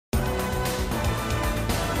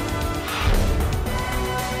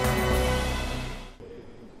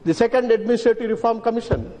the second Administrative Reform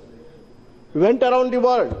Commission. We went around the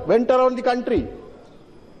world, went around the country,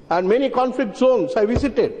 and many conflict zones I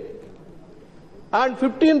visited. And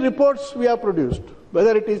 15 reports we have produced,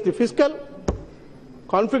 whether it is the fiscal,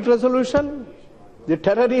 conflict resolution, the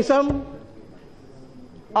terrorism,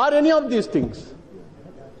 or any of these things.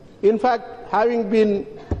 In fact, having been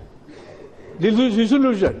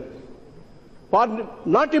disillusioned for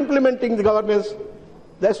not implementing the governance,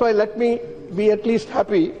 that's why let me be at least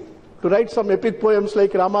happy to write some epic poems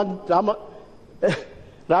like Ramayana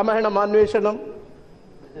Manveshanam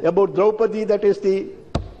about Draupadi, that is the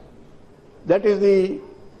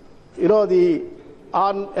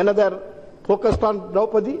on another focused on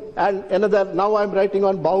Draupadi, and another now I am writing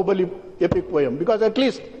on Baahubali epic poem, because at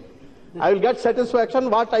least I will get satisfaction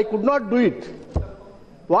what I could not do it,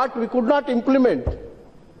 what we could not implement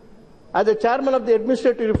as a chairman of the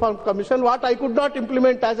Administrative Reform Commission, what I could not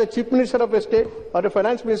implement as a Chief Minister of a state, or a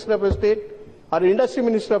Finance Minister of a state, or an Industry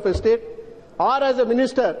Minister of a state, or as a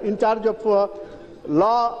Minister in charge of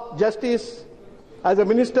Law, Justice, as a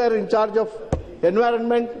Minister in charge of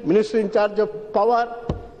Environment, Minister in charge of Power,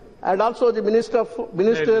 and also the Minister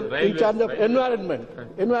in charge of Environment.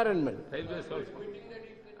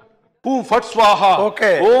 Boom, Fat Swaha.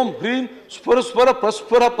 Okay. Om, Hrim, Spura, Spura,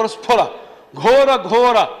 Praspura, Praspura. Ghora,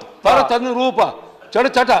 Ghora. Paratanu Rupa. Chata,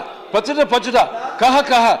 Chata. Pachata, Pachata. Kaha,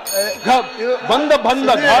 Kaha. Banda,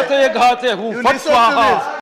 Banda. Ghate, Ghate. Boom, Fat Swaha.